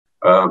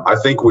I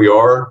think we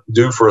are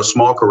due for a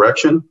small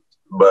correction,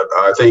 but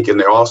I think in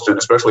the Austin,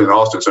 especially in the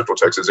Austin, Central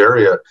Texas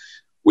area,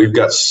 we've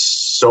got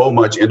so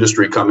much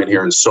industry coming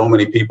here and so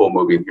many people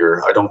moving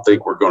here. I don't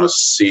think we're going to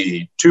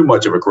see too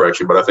much of a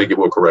correction, but I think it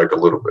will correct a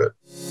little bit.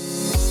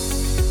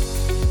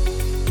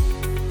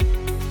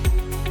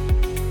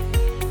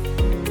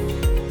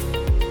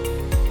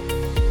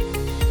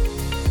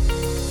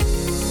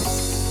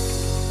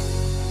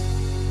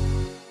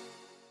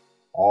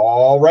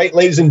 All right,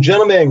 ladies and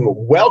gentlemen,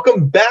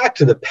 welcome back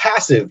to the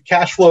Passive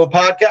Cash Flow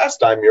Podcast.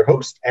 I'm your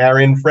host,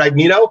 Aaron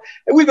Fragnito,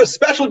 and we have a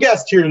special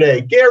guest here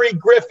today, Gary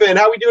Griffin.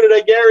 How are we doing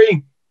today,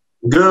 Gary?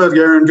 Good,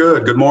 Aaron.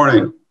 Good. Good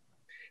morning.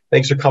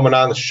 Thanks for coming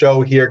on the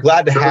show here.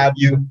 Glad to have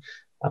you.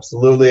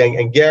 Absolutely.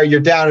 And Gary, you're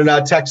down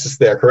in Texas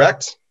there,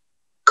 correct?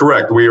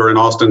 Correct. We are in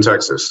Austin,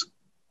 Texas.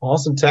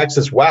 Austin,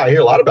 Texas. Wow, I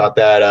hear a lot about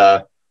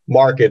that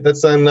market.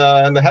 That's in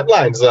the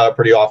headlines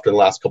pretty often the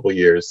last couple of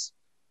years.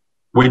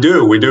 We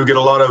do get a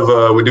lot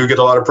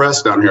of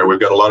press down here. We've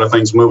got a lot of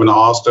things moving to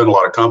Austin, a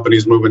lot of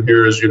companies moving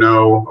here, as you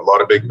know, a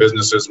lot of big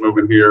businesses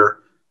moving here,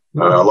 a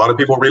lot of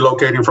people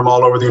relocating from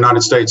all over the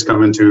United States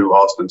coming to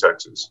Austin,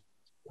 Texas.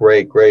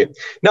 Great.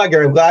 Now,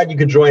 Gary, I'm glad you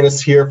could join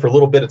us here for a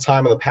little bit of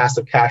time on the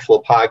Passive Cash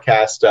Flow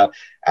Podcast.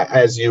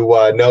 As you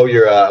know,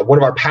 you're one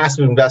of our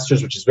passive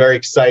investors, which is very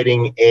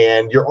exciting,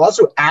 and you're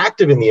also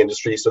active in the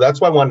industry. So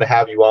that's why I wanted to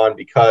have you on,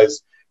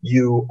 because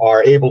you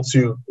are able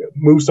to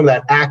move some of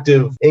that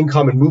active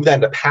income and move that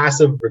into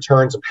passive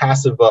returns and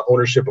passive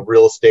ownership of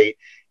real estate.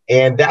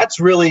 And that's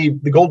really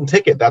the golden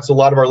ticket. That's a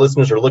lot of our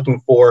listeners are looking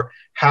for,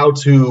 how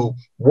to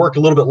work a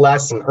little bit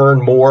less and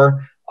earn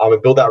more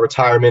and build that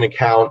retirement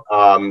account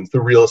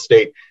through real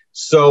estate.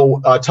 So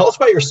tell us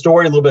about your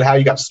story, a little bit how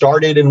you got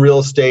started in real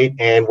estate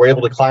and were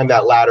able to climb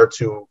that ladder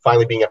to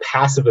finally being a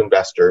passive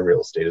investor in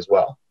real estate as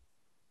well.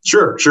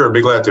 Sure.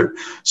 Be glad to.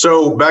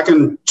 So back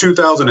in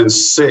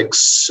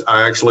 2006,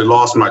 I actually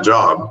lost my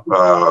job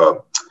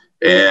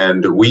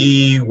and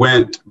we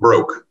went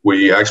broke.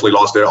 We actually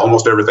lost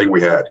almost everything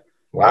we had.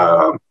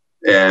 Wow.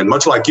 And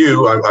much like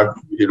you,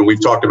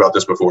 we've talked about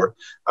this before.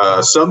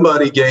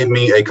 Somebody gave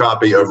me a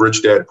copy of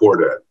Rich Dad, Poor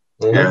Dad.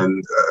 Mm-hmm.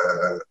 And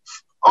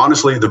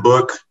honestly, the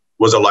book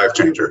was a life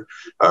changer.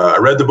 I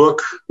read the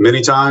book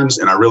many times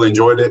and I really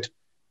enjoyed it.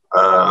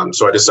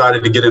 So I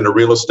decided to get into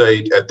real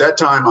estate. At that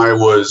time, I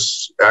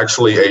was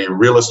actually a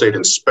real estate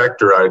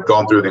inspector. I had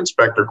gone through the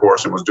inspector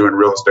course and was doing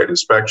real estate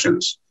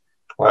inspections.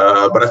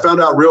 But I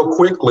found out real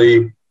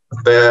quickly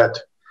that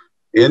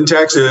in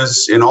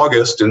Texas, in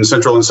August, in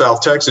Central and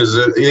South Texas,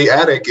 the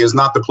attic is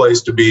not the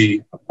place to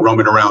be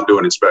roaming around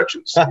doing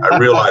inspections. I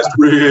realized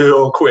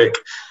real quick.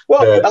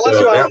 Well, unless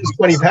you want to lose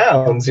 20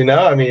 pounds, you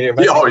know, I mean. It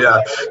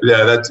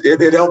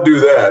helped do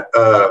that.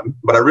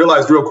 But I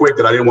realized real quick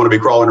that I didn't want to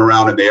be crawling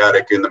around in the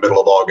attic in the middle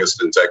of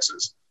August in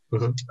Texas.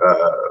 Mm-hmm.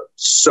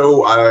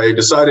 So I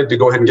decided to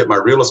go ahead and get my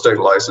real estate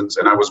license.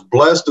 And I was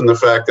blessed in the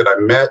fact that I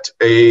met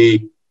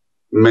a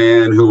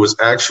man who was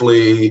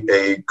actually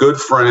a good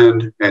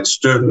friend and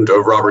student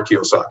of Robert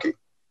Kiyosaki.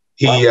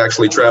 He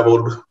actually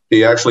traveled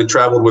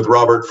with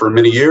Robert for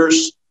many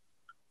years.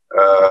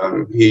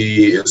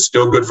 He is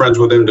still good friends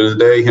with him to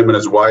today. Him and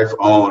his wife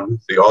own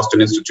the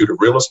Austin Institute of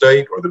Real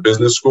Estate, or the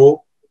business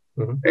school.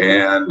 Mm-hmm.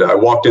 And I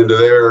walked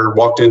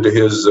into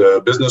his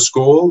business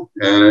school,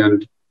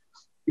 and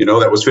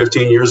that was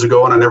 15 years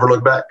ago, and I never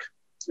looked back.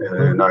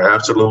 And I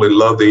absolutely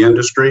love the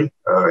industry.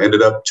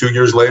 Ended up 2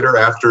 years later,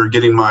 after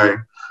getting my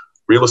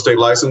real estate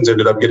license,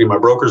 ended up getting my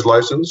broker's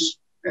license,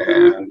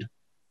 and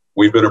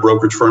we've been a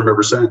brokerage firm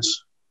ever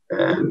since.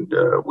 And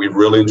we've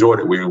really enjoyed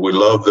it. We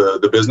love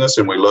the business,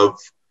 and we love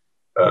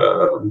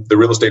the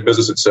real estate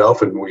business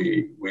itself, and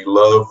we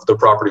love the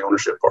property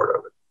ownership part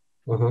of it.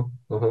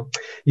 Mm-hmm, mm-hmm.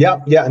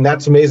 Yeah, and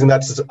that's amazing.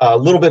 That's a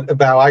little bit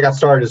about how I got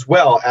started as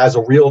well as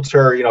a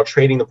realtor.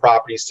 Trading the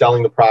properties,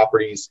 selling the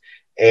properties,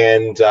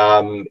 and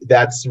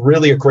that's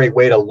really a great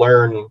way to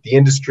learn the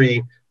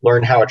industry,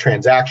 learn how a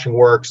transaction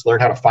works, learn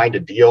how to find a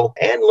deal,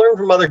 and learn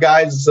from other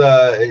guys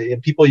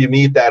and people you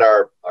meet that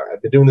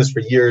have been doing this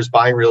for years,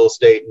 buying real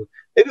estate, and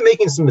maybe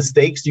making some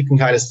mistakes you can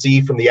kind of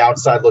see from the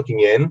outside looking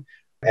in,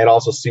 and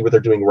also see what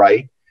they're doing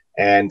right,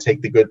 and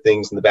take the good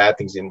things and the bad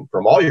things in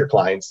from all your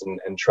clients,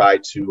 and try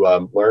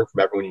to learn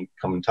from everyone you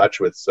come in touch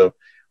with. So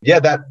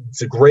yeah,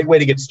 that's a great way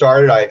to get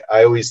started.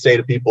 I always say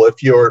to people,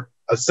 if you're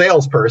a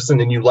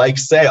salesperson and you like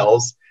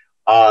sales,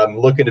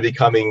 looking to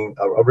becoming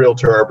a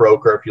realtor or a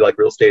broker, if you like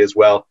real estate as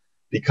well,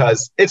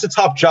 because it's a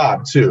tough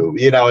job too.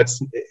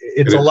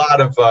 It's a lot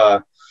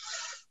of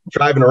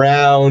driving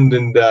around,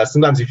 and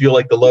sometimes you feel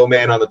like the low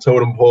man on the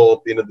totem pole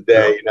at the end of the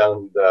day.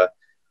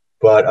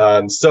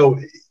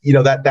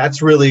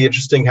 That's really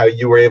interesting how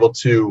you were able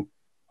to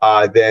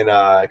then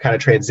kind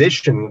of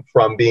transition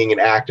from being an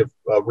active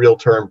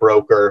realtor and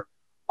broker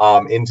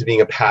into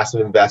being a passive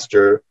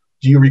investor.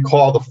 Do you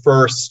recall the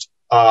first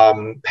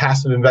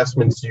passive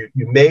investments you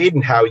made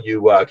and how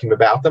you came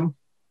about them?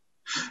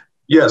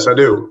 Yes, I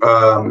do.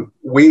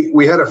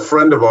 We had a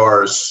friend of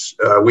ours.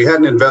 We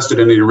hadn't invested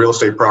in any real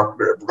estate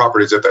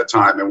properties at that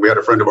time, and we had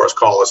a friend of ours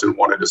call us and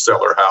wanted to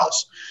sell her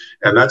house.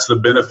 And that's the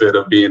benefit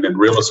of being in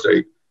real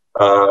estate.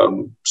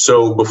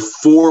 So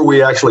before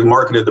we actually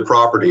marketed the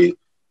property,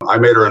 I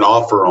made her an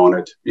offer on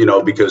it,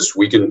 because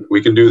we can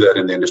do that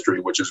in the industry,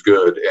 which is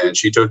good. And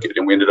she took it,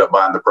 and we ended up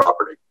buying the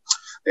property.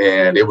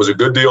 And it was a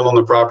good deal on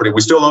the property.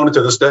 We still own it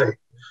to this day.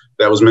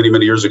 That was many,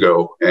 many years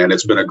ago. And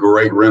it's been a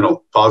great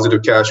rental,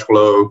 positive cash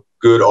flow,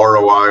 good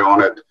ROI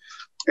on it.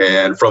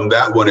 And from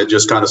that one, it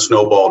just kind of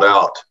snowballed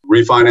out.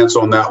 Refinance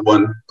on that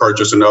one,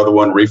 purchase another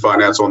one,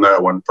 refinance on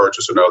that one,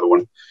 purchase another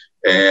one.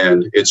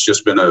 And it's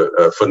just been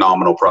a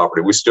phenomenal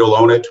property. We still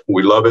own it.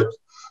 We love it.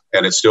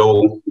 And it's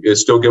still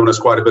giving us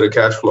quite a bit of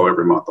cash flow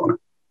every month on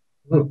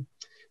it.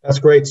 That's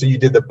great. So you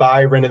did the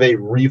buy, renovate,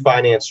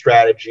 refinance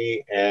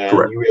strategy, and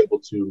Correct. You were able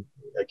to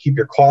keep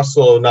your costs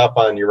low enough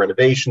on your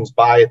renovations,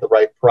 buy at the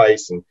right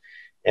price,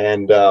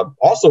 and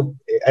also,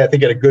 I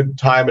think at a good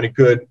time and a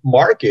good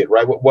market,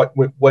 right?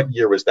 What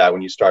year was that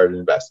when you started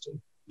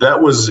investing?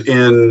 That was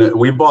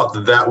we bought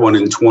that one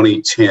in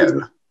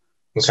 2010.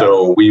 Okay.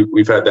 So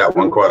we've had that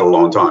one quite a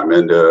long time.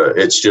 And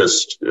it's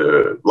just,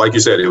 like you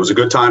said, it was a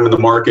good time in the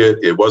market.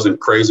 It wasn't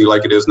crazy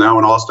like it is now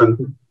in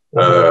Austin.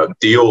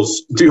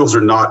 Deals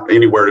are not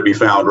anywhere to be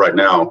found right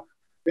now.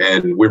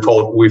 And we've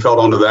held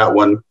on to that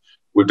one.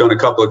 We've done a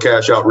couple of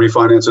cash out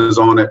refinances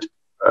on it,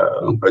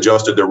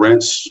 adjusted the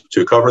rents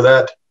to cover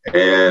that.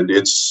 And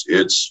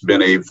it's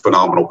been a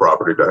phenomenal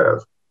property to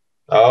have.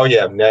 Oh,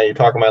 yeah. Now you're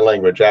talking my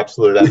language.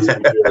 Absolutely.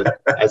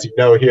 As you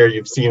know here,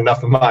 you've seen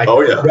enough of my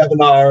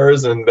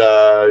webinars and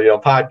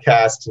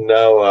podcasts to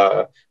know,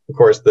 of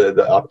course, the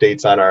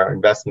updates on our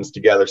investments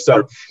together.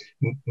 So,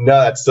 no,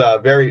 that's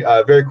very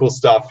cool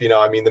stuff.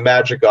 The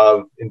magic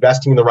of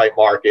investing in the right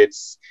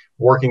markets,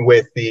 working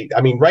with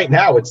right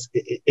now, it's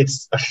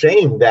a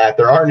shame that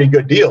there aren't any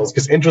good deals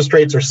because interest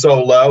rates are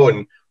so low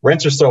and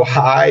rents are so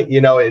high.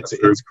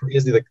 It's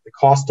crazy the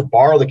cost to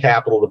borrow the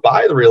capital to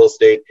buy the real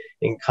estate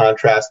in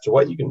contrast to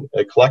what you can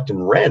collect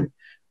and rent.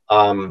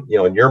 In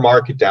your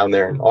market down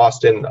there in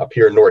Austin, up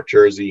here in North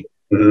Jersey,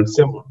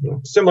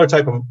 similar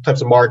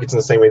types of markets in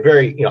the same way.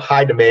 Very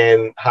high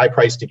demand, high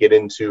price to get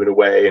into in a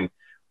way,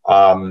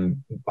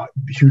 and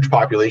huge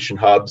population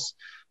hubs.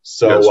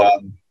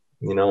 So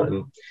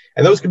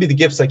and those could be the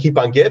gifts I keep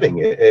on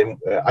giving. And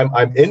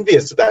I'm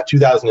envious of that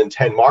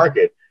 2010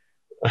 market.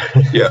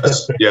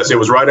 Yes. It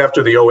was right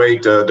after the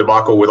 2008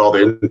 debacle with all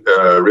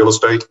the real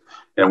estate,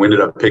 and we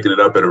ended up picking it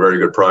up at a very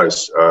good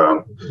price.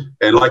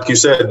 And like you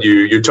said,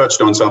 you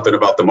touched on something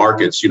about the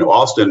markets.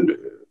 Austin,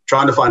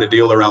 trying to find a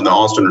deal around the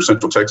Austin or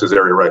Central Texas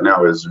area right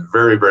now is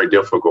very, very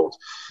difficult.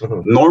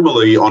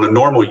 Normally, on a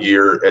normal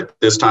year, at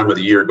this time of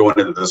the year, going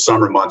into the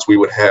summer months, we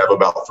would have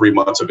about 3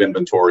 months of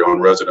inventory on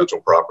residential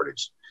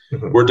properties.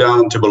 We're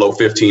down to below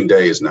 15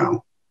 days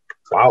now.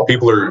 Wow.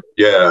 People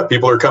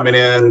are coming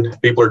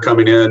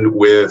in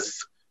with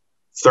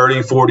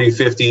 30, 40,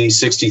 50,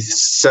 60,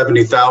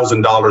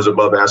 $70,000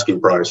 above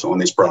asking price on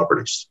these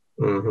properties.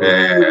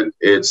 And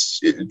it's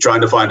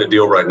trying to find a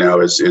deal right now.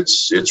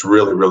 It's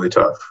really, really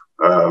tough.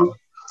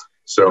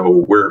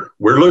 So we're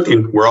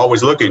looking, we're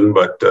always looking,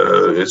 but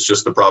it's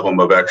just the problem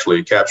of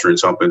actually capturing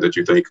something that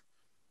you think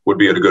would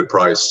be at a good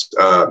price.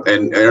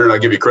 And Aaron, I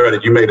give you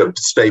credit. You made a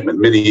statement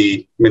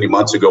many, many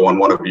months ago on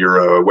one of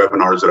your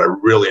webinars that I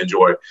really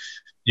enjoy.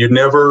 You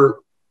never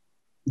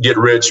get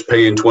rich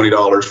paying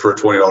 $20 for a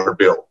 $20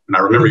 bill. And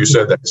I remember you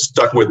said that.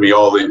 Stuck with me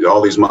all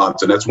these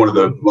months. And that's one of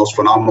the most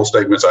phenomenal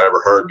statements I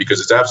ever heard, because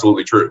it's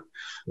absolutely true.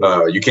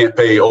 You can't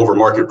pay over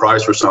market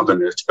price for something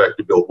and expect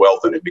to build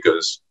wealth in it,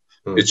 because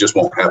it just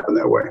won't happen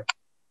that way.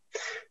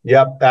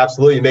 Yep,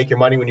 absolutely. You make your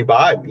money when you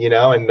buy,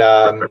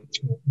 and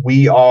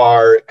we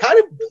are kind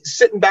of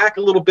sitting back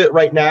a little bit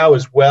right now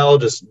as well,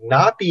 just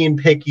not being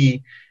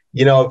picky.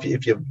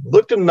 If you've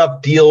looked at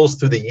enough deals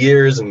through the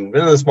years and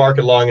been in this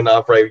market long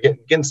enough, right? You're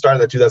getting started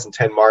in the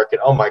 2010 market.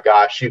 Oh my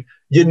gosh,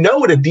 you know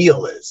what a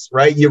deal is,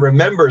 right? You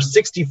remember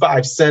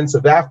 65 cents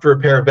of after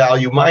repair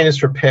value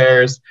minus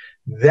repairs.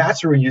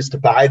 That's where we used to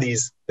buy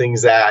these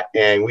things at,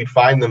 and we'd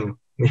find them,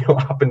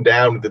 up and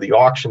down to the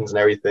auctions and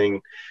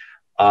everything.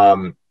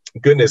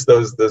 Goodness,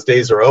 those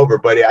days are over.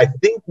 But I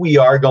think we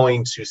are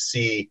going to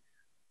see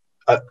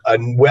a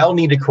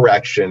well-needed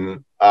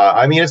correction.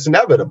 It's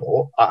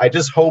inevitable. I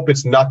just hope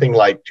it's nothing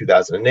like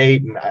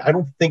 2008, and I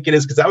don't think it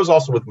is, because that was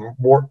also with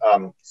more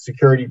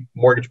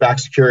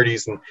mortgage-backed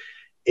securities, and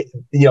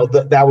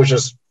that was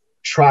just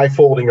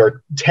tri-folding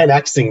or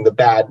 10xing the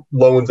bad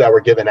loans that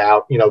were given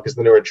out. Because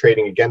then they were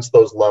trading against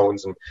those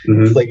loans and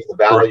inflating the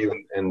value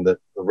and the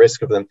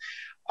risk of them.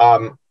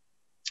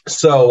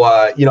 So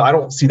I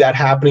don't see that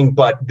happening,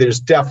 but there's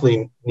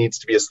definitely needs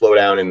to be a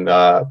slowdown in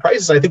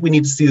prices. I think we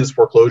need to see this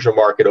foreclosure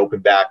market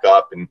open back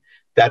up, and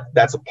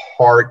that's a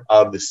part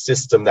of the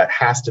system that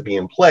has to be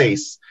in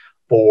place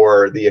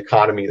for the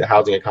economy, the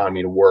housing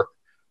economy, to work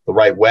the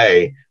right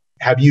way.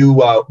 Have you,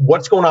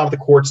 what's going on with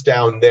the courts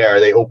down there? Are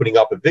they opening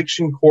up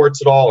eviction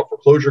courts at all, or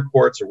foreclosure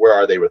courts, or where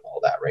are they with all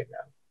that right now?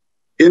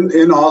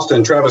 In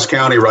Austin, Travis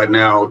County right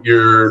now,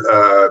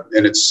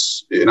 and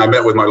I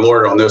met with my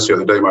lawyer on this the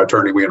other day, my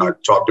attorney, we and I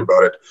talked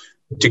about it.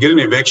 to get an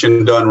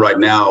eviction done right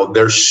now,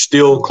 they're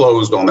still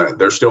closed on that.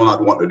 They're still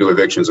not wanting to do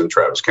evictions in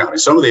Travis County.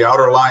 Some of the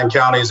outer lying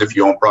counties, if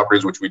you own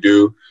properties, which we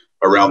do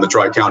around the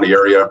Tri-County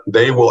area,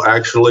 they will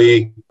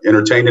actually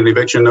entertain an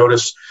eviction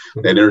notice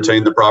and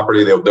entertain the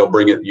property. They'll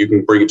bring it. You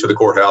can bring it to the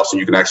courthouse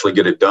and you can actually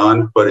get it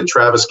done. But in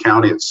Travis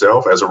County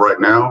itself, as of right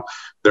now,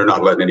 they're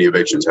not letting any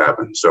evictions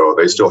happen. So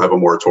they still have a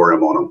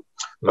moratorium on them.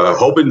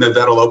 Hoping that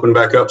that'll open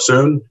back up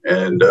soon.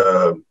 And,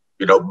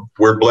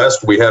 we're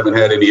blessed. We haven't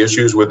had any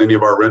issues with any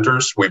of our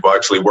renters. We've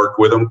actually worked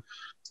with them.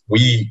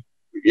 We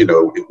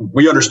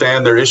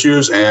understand their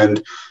issues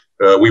and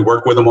we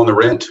work with them on the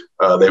rent.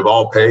 They've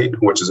all paid,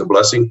 which is a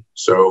blessing.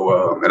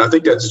 So, and I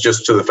think that's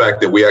just to the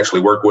fact that we actually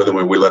work with them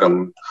and we let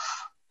them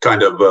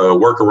kind of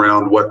work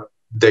around what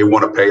they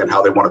want to pay and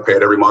how they want to pay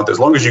it every month. As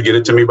long as you get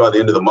it to me by the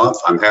end of the month,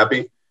 I'm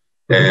happy.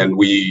 And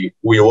we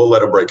will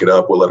let them break it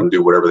up. We'll let them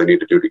do whatever they need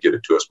to do to get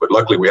it to us. But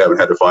luckily, we haven't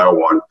had to file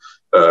one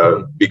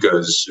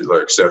because,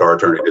 like I said, our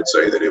attorney did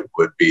say that it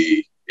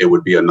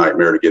would be a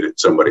nightmare to get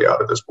somebody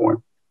out at this point.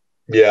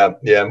 Yeah.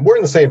 We're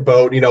in the same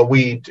boat.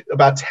 We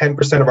about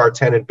 10% of our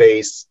tenant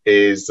base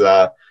is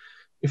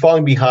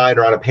falling behind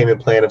or on a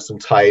payment plan of some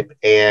type,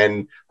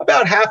 and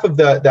about half of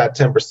that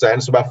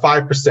 10%, so about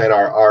 5%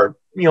 are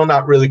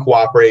not really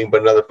cooperating,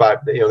 but another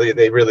 5%,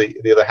 they really,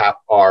 the other half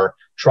are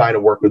trying to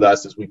work with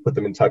us as we put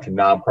them in touch with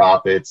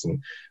nonprofits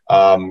and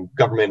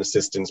government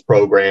assistance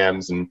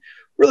programs, and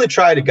really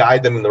try to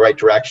guide them in the right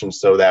direction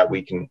so that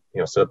we can,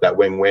 set up that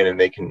win-win, and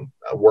they can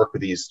work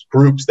with these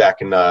groups that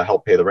can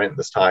help pay the rent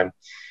this time.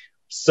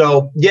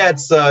 So yeah,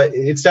 it's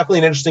definitely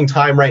an interesting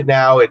time right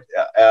now.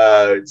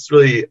 It's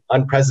really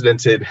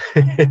unprecedented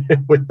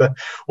with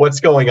what's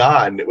going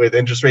on with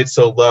interest rates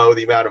so low,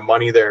 the amount of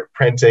money they're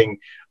printing.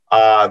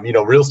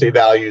 Real estate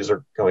values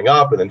are going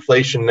up with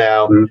inflation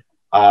now.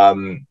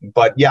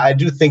 But yeah, I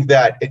do think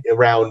that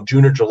around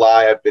June or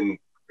July, I've been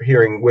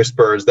hearing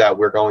whispers that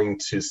we're going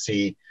to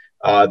see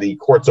the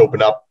courts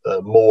open up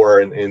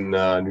more in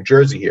New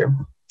Jersey here.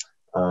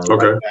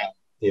 Okay. Right now.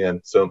 Yeah,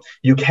 so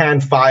you can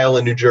file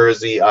in New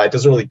Jersey. It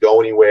doesn't really go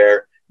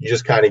anywhere. You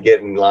just kind of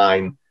get in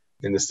line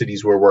in the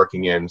cities we're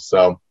working in.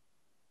 So,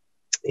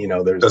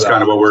 that's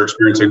kind of what we're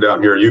experiencing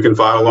down here. You can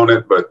file on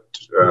it, but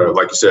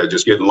like you said,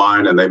 just get in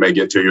line and they may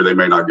get to you, they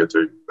may not get to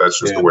you. That's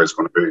just the way it's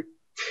going to be.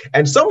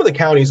 And some of the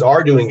counties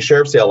are doing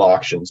sheriff sale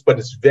auctions, but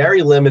it's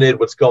very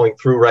limited what's going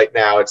through right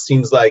now. It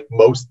seems like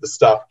most of the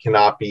stuff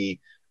cannot be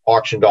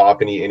auctioned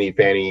off, any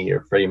Fannie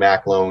or Freddie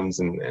Mac loans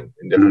and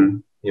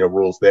different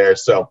rules there.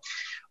 So.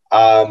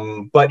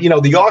 But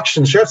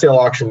the sheriff sale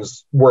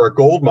auctions were a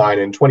gold mine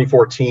in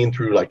 2014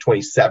 through like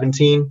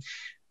 2017.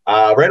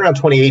 Right around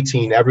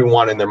 2018,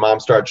 everyone and their mom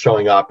started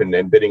showing up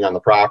and bidding on the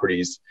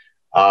properties.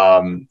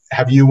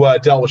 Have you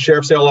dealt with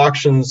sheriff sale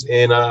auctions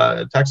in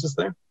Texas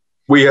there?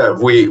 We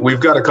have. We've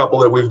got a couple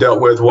that we've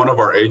dealt with. One of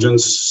our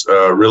agents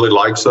really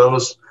likes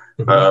those.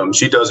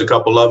 She does a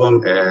couple of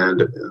them.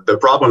 And the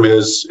problem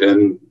is,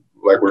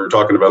 like we were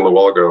talking about a little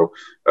while ago,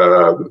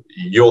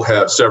 you'll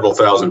have several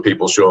thousand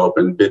people show up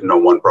and bidding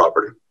on one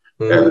property.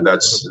 And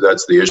that's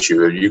the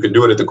issue. You can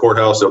do it at the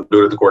courthouse, they'll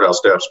do it at the courthouse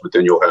steps, but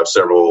then you'll have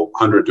several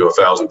hundred to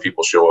 1,000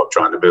 people show up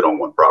trying to bid on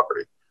one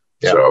property.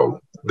 Yeah. So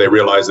they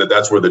realize that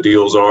that's where the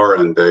deals are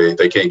and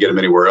they can't get them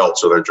anywhere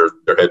else. So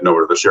they're heading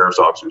over to the sheriff's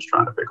auctions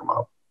trying to pick them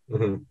up.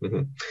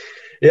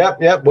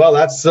 Yeah. Well,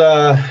 that's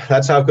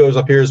how it goes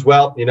up here as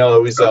well.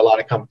 Always a lot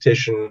of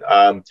competition.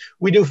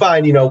 We do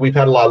find, we've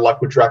had a lot of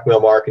luck with direct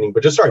mail marketing,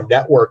 but just our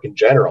network in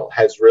general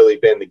has really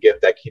been the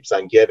gift that keeps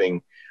on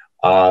giving.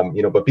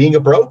 But being a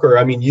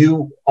broker,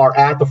 you are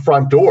at the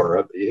front door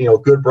of,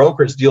 good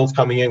brokers, deals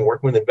coming in,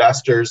 working with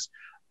investors.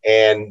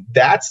 And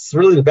that's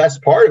really the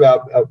best part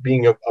about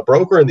being a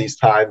broker in these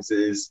times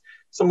is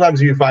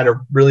sometimes you find a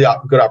really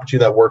good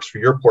opportunity that works for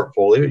your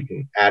portfolio. You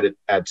can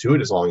add to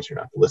it as long as you're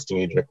not the listing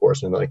agent, of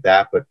course, something like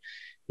that. But,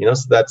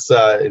 so that's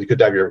it's good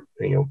to have your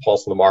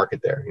pulse in the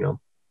market there,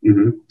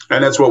 And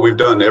that's what we've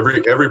done.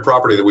 Every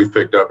property that we've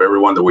picked up, every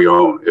one that we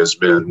own has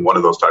been one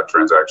of those type of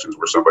transactions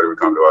where somebody would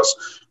come to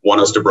us,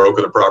 want us to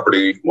broker the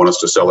property, want us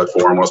to sell it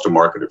for them, want us to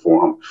market it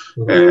for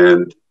them.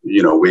 And,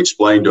 we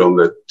explained to them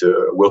that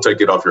we'll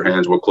take it off your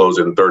hands. We'll close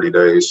it in 30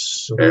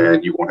 days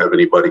and you won't have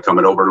anybody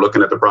coming over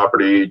looking at the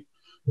property.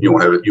 You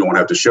won't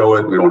have to show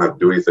it. We don't have to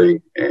do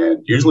anything.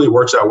 And usually it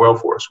works out well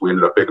for us. We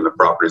ended up picking the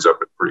properties up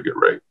at a pretty good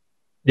rate.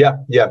 Yeah.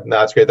 No,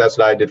 that's great. That's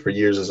what I did for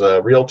years as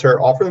a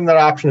realtor, offer them that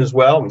option as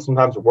well. And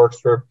sometimes it works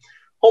for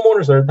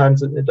homeowners, other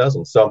times it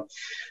doesn't. So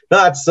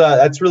no,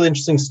 that's really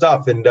interesting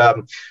stuff. And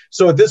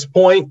so at this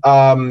point,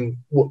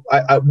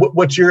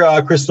 what's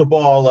your crystal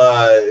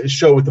ball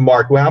show with the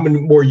market? How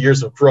many more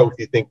years of growth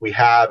do you think we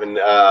have? And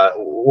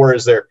or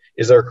is there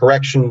a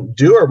correction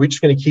due? Or are we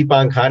just going to keep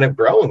on kind of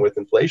growing with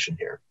inflation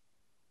here?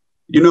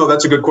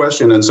 That's a good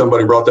question. And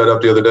somebody brought that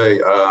up the other day.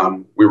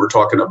 We were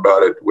talking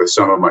about it with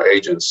some of my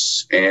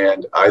agents,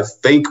 and I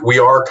think we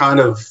are kind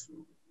of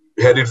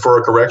headed for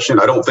a correction.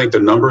 I don't think the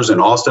numbers in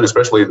Austin,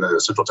 especially in the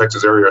Central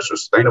Texas area, are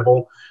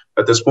sustainable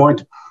at this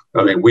point.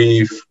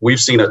 We've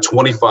seen a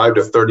 25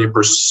 to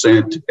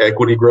 30%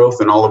 equity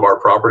growth in all of our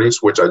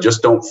properties, which I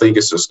just don't think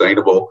is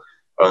sustainable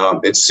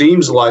It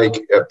seems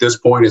like at this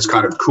point it's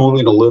kind of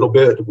cooling a little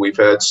bit. We've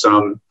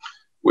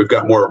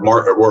got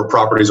more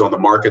properties on the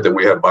market than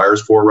we have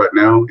buyers for right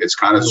now. It's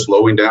kind of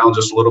slowing down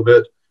just a little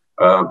bit.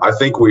 I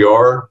think we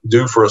are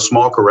due for a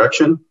small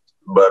correction,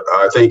 but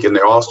I think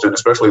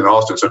especially in the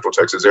Austin, Central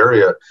Texas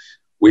area,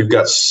 we've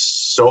got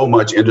so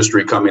much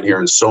industry coming here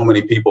and so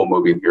many people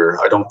moving here.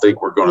 I don't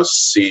think we're going to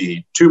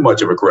see too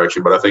much of a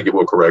correction, but I think it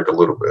will correct a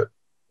little bit.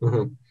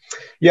 Mm-hmm.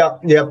 Yeah.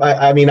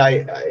 I mean,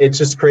 it's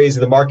just crazy.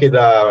 The market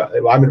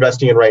I'm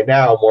investing in right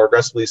now, more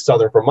aggressively,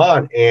 Southern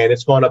Vermont, and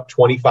it's gone up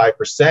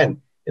 25% in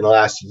the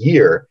last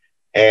year.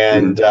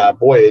 And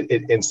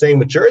and same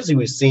with Jersey,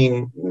 we've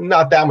seen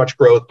not that much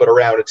growth, but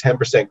around a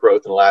 10%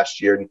 growth in the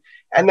last year.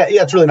 And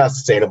it's really not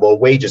sustainable.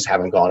 Wages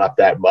haven't gone up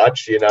that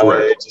much,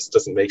 Right. It just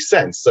doesn't make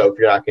sense. So if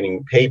you're not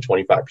getting paid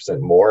 25%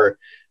 more,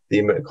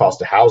 the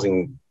cost of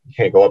housing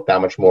can't go up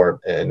that much more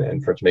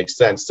and for it to make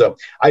sense. So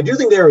I do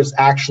think there is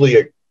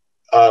actually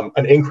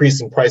an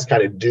increase in price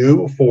kind of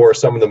due for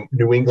some of the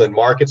New England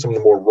markets, some of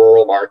the more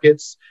rural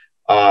markets.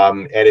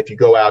 And if you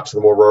go out to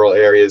the more rural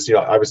areas,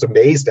 I was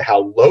amazed at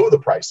how low the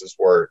prices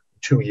were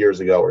 2 years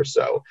ago or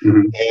so.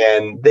 Mm-hmm.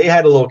 And they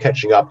had a little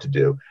catching up to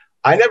do.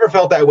 I never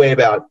felt that way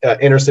about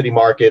inner city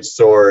markets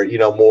or,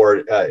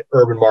 more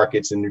urban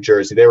markets in New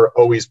Jersey. They were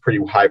always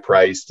pretty high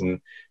priced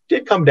and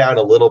did come down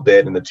a little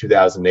bit in the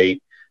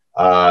 2008,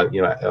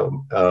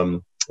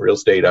 real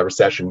estate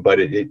recession, but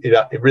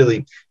it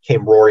really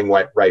came roaring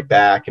right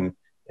back and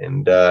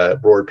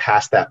roared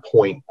past that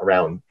point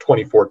around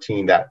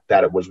 2014 that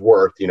it was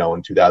worth,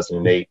 in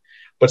 2008.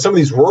 But some of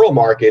these rural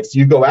markets,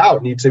 you go out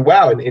and you'd say,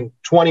 wow, in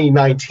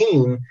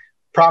 2019,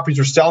 properties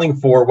were selling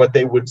for what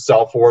they would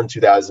sell for in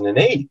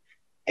 2008.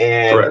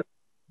 And Correct.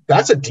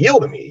 That's a deal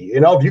to me.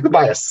 If you could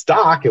buy a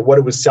stock at what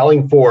it was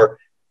selling for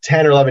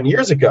 10 or 11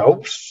 years ago,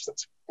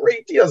 that's a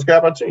great deal. It's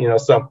grab onto,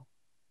 so.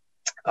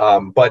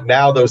 But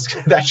now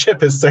that ship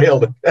has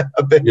sailed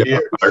a bit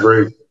here. I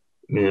agree.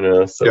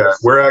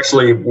 We're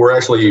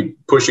actually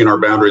pushing our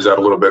boundaries out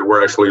a little bit.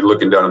 We're actually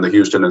looking down in the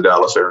Houston and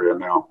Dallas area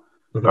now,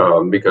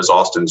 because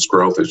Austin's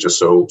growth is just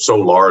so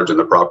large and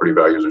the property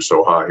values are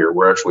so high here.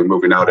 We're actually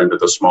moving out into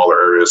the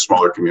smaller areas,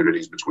 smaller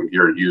communities between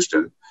here and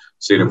Houston,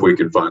 seeing if we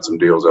can find some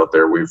deals out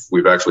there.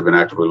 We've actually been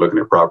actively looking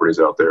at properties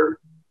out there,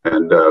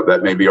 and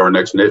that may be our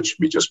next niche,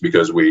 just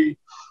because we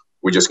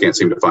just can't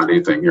seem to find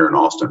anything here in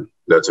Austin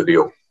that's a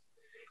deal.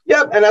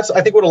 Yeah, and that's,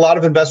 I think, what a lot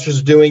of investors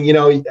are doing.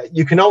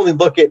 You can only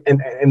look at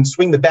and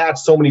swing the bat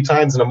so many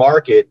times in a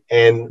market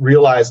and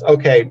realize,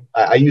 okay,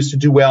 I used to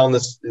do well in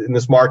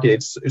this market.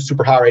 It's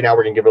super hot right now.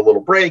 We're going to give it a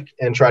little break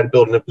and try to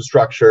build an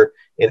infrastructure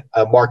in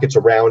markets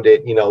around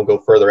it, and go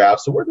further out.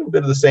 So we're doing a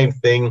bit of the same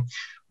thing.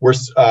 We're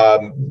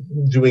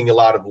doing a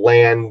lot of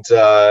land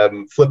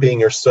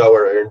flipping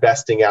or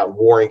investing out in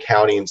Warren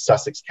County and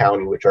Sussex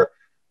County, which are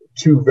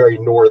two very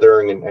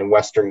northern and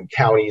western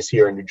counties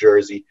here in New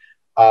Jersey.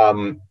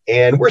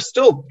 And we're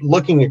still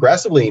looking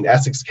aggressively in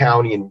Essex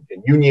County and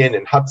Union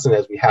and Hudson,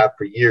 as we have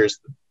for years,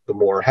 the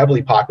more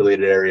heavily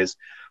populated areas.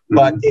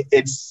 But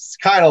it's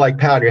kind of like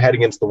pound your head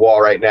against the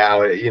wall right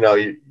now.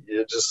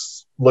 You're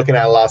just looking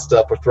at a lot of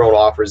stuff. We're throwing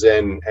offers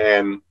in,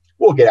 and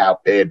we'll get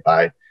outbid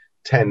by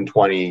 10,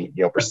 20%,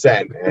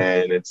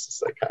 and it's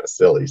just kind of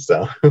silly.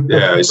 So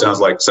yeah, it sounds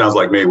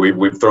like me.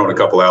 We've thrown a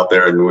couple out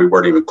there and we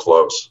weren't even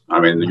close. I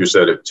mean, you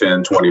said it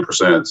 10,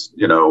 20%,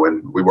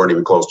 and we weren't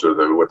even close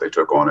to what they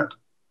took on it.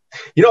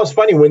 It's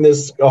funny when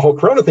this whole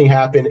Corona thing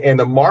happened and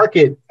the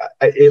market,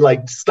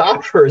 it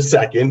stopped for a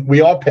second.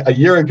 A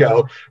year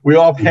ago, we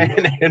all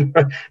panicked. And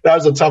that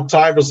was a tough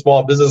time for a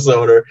small business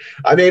owner.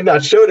 I may have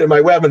not showed it in my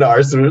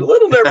webinar, so a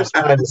little nervous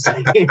behind the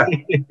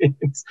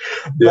scenes.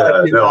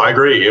 I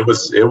agree. It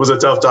was a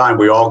tough time.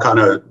 We all kind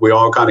of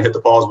hit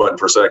the pause button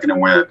for a second and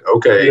went,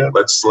 okay,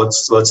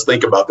 let's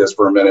think about this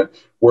for a minute.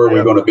 Where are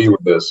we going to be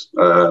with this?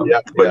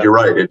 But you're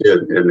right, it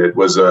did, and it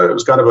was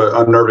kind of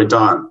an unnerving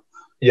time.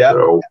 Yeah.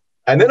 So,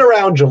 and then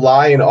around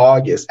July and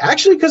August,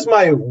 actually, because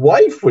my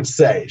wife would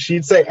say,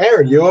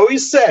 Aaron, you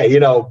always say,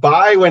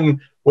 buy when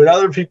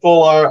other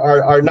people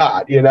are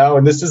not,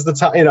 and this is the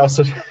time,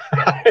 so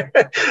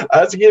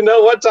I was like,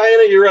 what,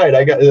 Diana, you're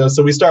right.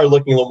 So we started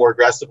looking a little more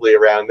aggressively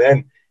around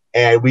then.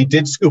 And we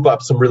did scoop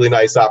up some really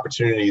nice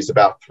opportunities,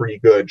 about 3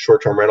 good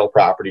short-term rental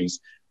properties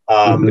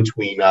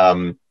between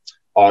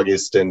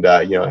August and,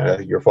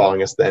 you're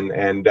following us then.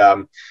 And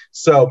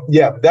so,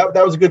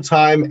 that was a good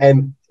time.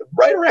 And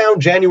right around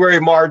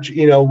January, March,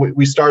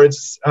 we started,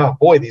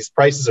 these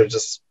prices are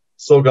just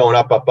still going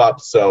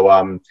up.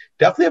 So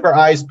definitely have our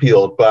eyes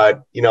peeled.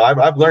 But,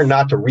 I've learned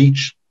not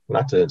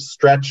to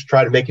stretch,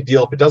 try to make a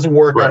deal. If it doesn't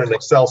work on an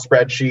Excel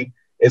spreadsheet,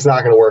 it's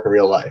not going to work in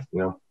real life,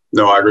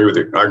 No, I agree with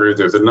you.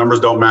 If the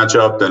numbers don't match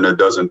up, then it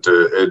doesn't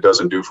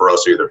do for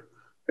us either.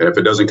 And if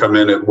it doesn't come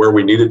in at where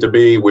we need it to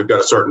be, we've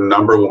got a certain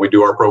number when we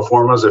do our pro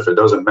formas. If it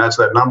doesn't match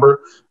that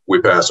number, we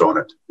pass on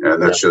it.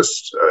 And that's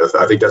just,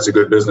 I think that's a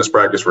good business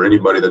practice for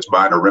anybody that's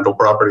buying a rental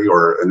property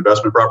or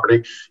investment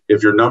property.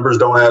 If your numbers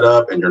don't add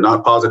up and you're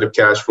not positive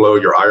cash flow,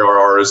 your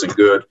IRR isn't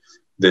good,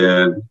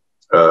 then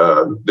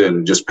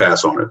just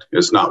pass on it.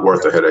 It's not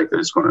worth the headache that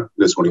it's going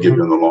to give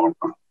you in the long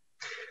run.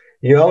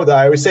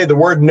 I always say the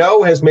word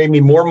no has made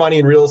me more money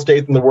in real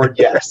estate than the word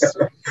yes.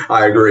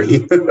 I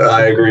agree.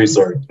 I agree,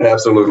 sir.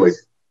 Absolutely.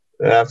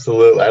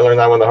 Absolutely. I learned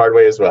that one the hard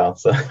way as well.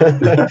 So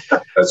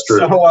that's true.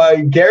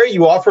 So, Gary,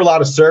 you offer a lot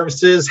of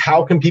services.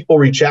 How can people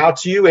reach out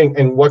to you,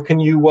 and what can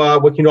you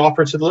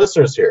offer to the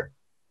listeners here?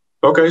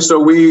 Okay, so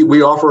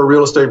we offer a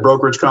real estate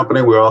brokerage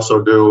company. We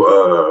also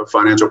do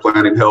financial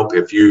planning help.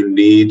 If you're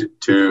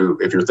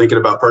thinking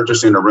about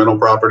purchasing a rental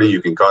property,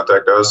 you can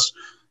contact us,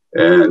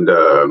 and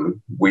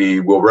we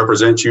will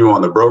represent you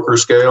on the broker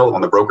scale,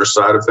 on the broker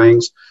side of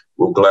things.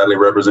 We'll gladly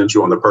represent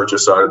you on the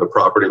purchase side of the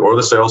property or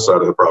the sales side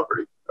of the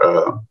property.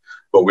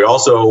 But we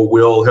also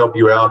will help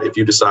you out if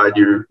you decide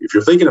if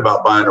you're thinking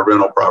about buying a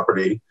rental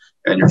property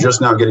and you're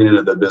just now getting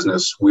into the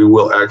business. We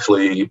will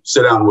actually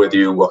sit down with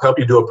you. We'll help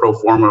you do a pro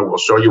forma. We'll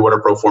show you what a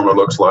pro forma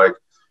looks like.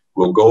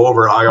 We'll go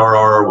over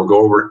IRR. We'll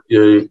go over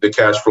the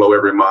cash flow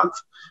every month,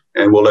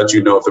 and we'll let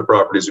you know if the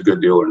property is a good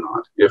deal or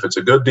not. If it's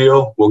a good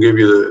deal, we'll give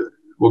you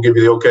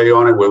the okay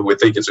on it. We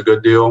think it's a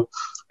good deal,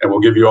 and we'll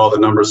give you all the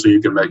numbers so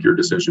you can make your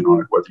decision on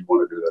it, whether you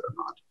want to do that or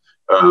not.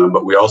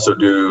 But we also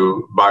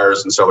do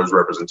buyers and sellers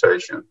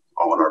representation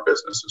all in our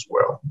business as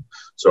well.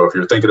 So if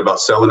you're thinking about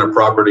selling a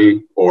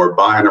property or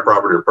buying a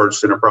property or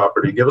purchasing a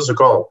property, give us a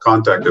call.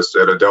 Contact us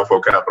at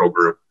Adelpho Capital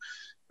Group.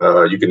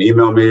 You can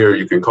email me or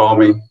you can call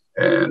me,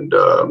 and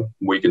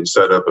we can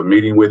set up a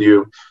meeting with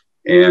you.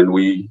 And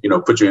we,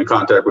 put you in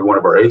contact with one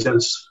of our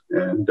agents,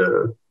 and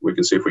we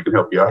can see if we can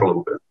help you out a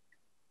little bit.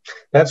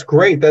 That's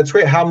great. That's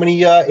great. How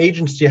many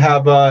agents do you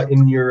have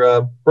in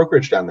your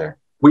brokerage down there?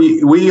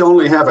 We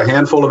only have a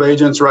handful of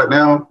agents right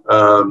now,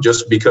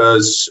 just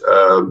because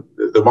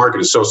the market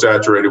is so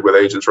saturated with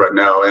agents right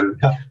now.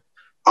 And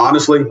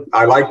honestly,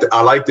 I like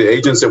the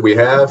agents that we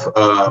have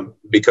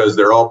because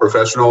they're all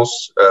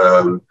professionals.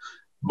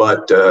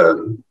 But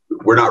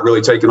we're not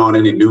really taking on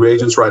any new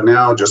agents right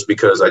now, just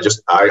because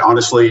I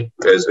honestly,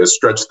 as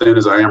stretched thin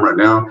as I am right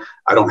now,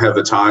 I don't have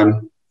the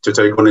time to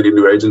take on any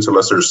new agents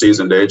unless they're a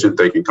seasoned agent.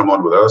 They can come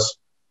on with us.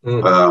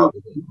 We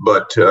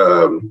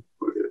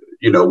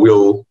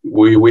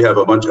have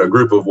a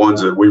group of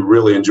ones that we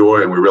really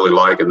enjoy and we really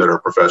like and that are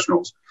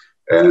professionals,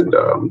 and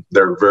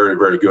they're very,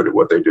 very good at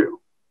what they do.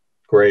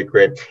 Great.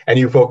 And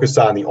you focus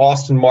on the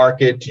Austin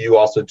market. Do you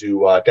also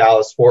do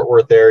Dallas, Fort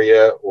Worth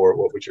area, or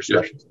what was your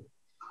specialty?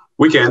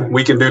 We can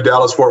do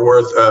Dallas, Fort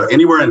Worth,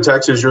 anywhere in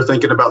Texas. You're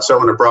thinking about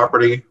selling a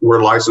property.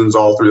 We're licensed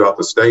all throughout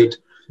the state.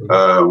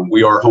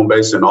 We are home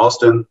based in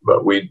Austin,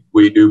 but we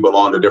do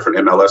belong to different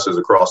MLSs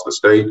across the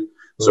state.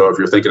 So if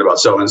you're thinking about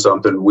selling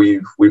something,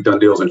 we've done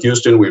deals in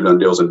Houston, we've done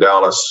deals in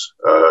Dallas,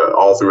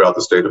 all throughout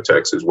the state of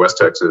Texas, West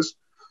Texas.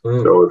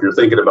 So if you're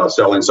thinking about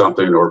selling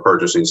something or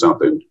purchasing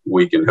something,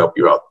 we can help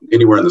you out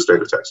anywhere in the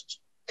state of Texas.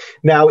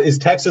 Now, is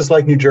Texas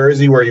like New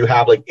Jersey, where you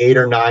have like 8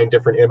 or 9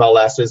 different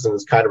MLSs and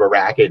it's kind of a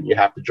racket and you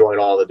have to join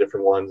all the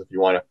different ones if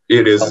you want to?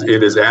 It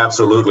is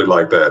absolutely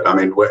like that. I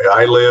mean,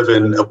 I live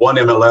in one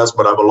MLS,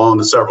 but I belong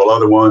to several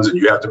other ones, and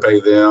you have to pay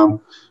them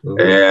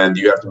and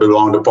you have to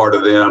belong to part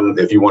of them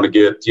if you want to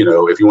get,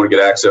 if you want to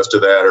get access to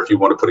that, or if you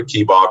want to put a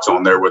key box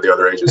on there where the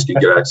other agents can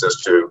get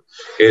access to.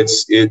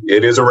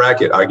 It is a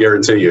racket, I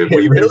guarantee you. It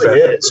really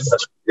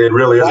is. It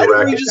really is. Why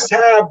don't we just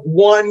have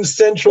one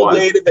central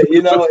data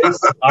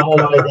that, oh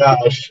my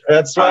gosh.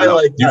 That's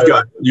why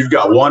you've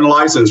got one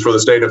license for the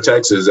state of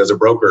Texas as a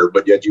broker,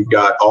 but yet you've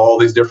got all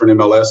these different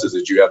MLSs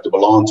that you have to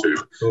belong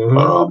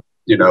to.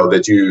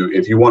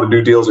 If you want to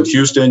do deals in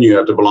Houston, you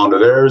have to belong to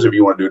theirs. If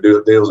you want to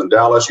do deals in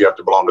Dallas, you have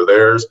to belong to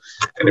theirs.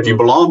 And if you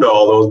belong to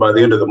all those, by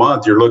the end of the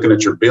month, you're looking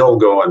at your bill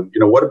going,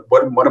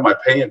 what am I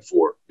paying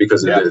for?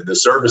 Because the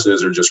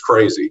services are just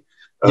crazy.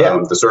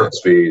 The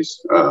service fees.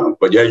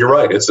 But yeah, you're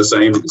right. It's the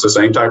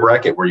same type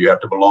racket where you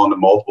have to belong to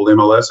multiple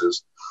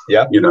MLSs.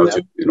 In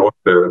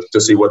order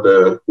to see what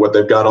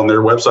they've got on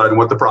their website and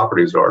what the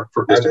properties are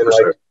for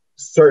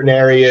certain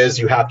areas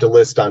you have to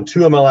list on 2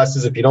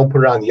 MLSs. If you don't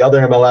put it on the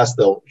other MLS,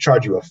 they'll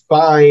charge you a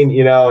fine,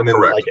 and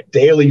then like a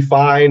daily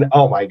fine.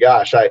 Oh my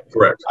gosh.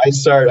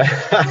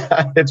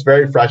 It's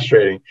very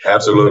frustrating.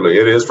 Absolutely.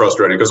 It is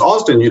frustrating because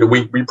Austin,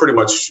 we pretty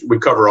much, we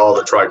cover all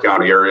the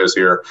Tri-County areas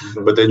here,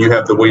 but then you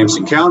have the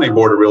Williamson County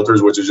Board of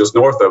Realtors, which is just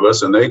north of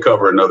us, and they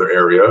cover another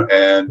area,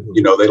 and,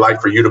 they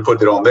like for you to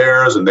put it on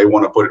theirs and they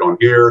want to put it on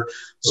here.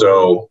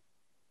 So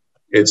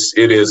it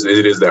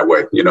is that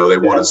way. They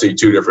want to see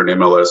 2 different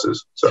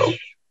MLSs. So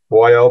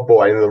boy, oh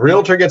boy. And the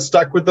realtor gets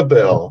stuck with the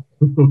bill.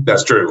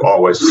 That's true.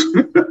 Always.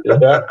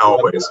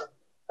 Always.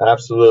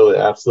 Absolutely.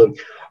 All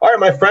right,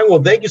 my friend.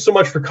 Well, thank you so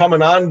much for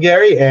coming on,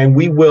 Gary. And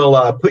we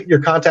will put your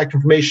contact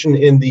information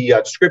in the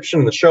description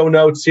and the show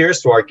notes here,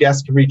 so our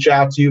guests can reach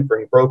out to you for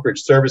any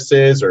brokerage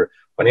services or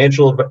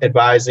financial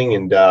advising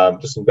and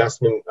just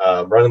investment,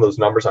 running those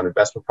numbers on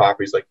investment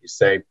properties, like you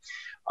say.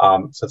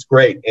 So that's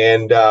great.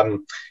 And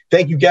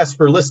thank you, guests,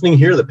 for listening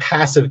here to the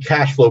Passive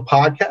Cash Flow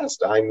Podcast.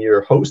 I'm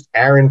your host,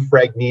 Aaron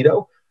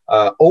Fragnito,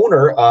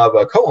 co-owner of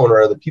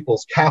the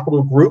People's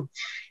Capital Group.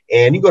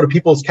 And you go to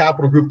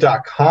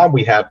peoplescapitalgroup.com.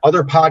 We have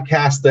other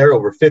podcasts there,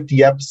 over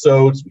 50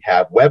 episodes. We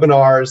have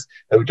webinars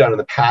that we've done in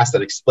the past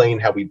that explain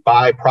how we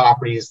buy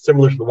properties,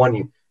 similar to the one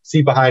you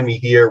see behind me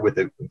here with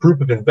a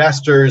group of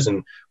investors,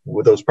 and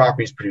with those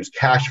properties produce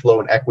cash flow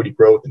and equity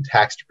growth and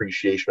tax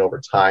depreciation over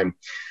time.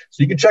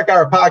 So you can check out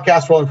our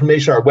podcast for all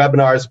information, our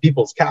webinars,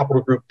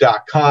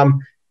 peoplescapitalgroup.com.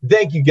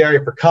 Thank you,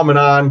 Gary, for coming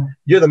on.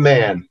 You're the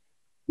man.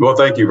 Well,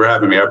 thank you for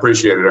having me. I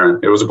appreciate it, Aaron.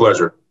 It was a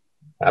pleasure.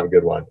 Have a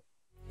good one.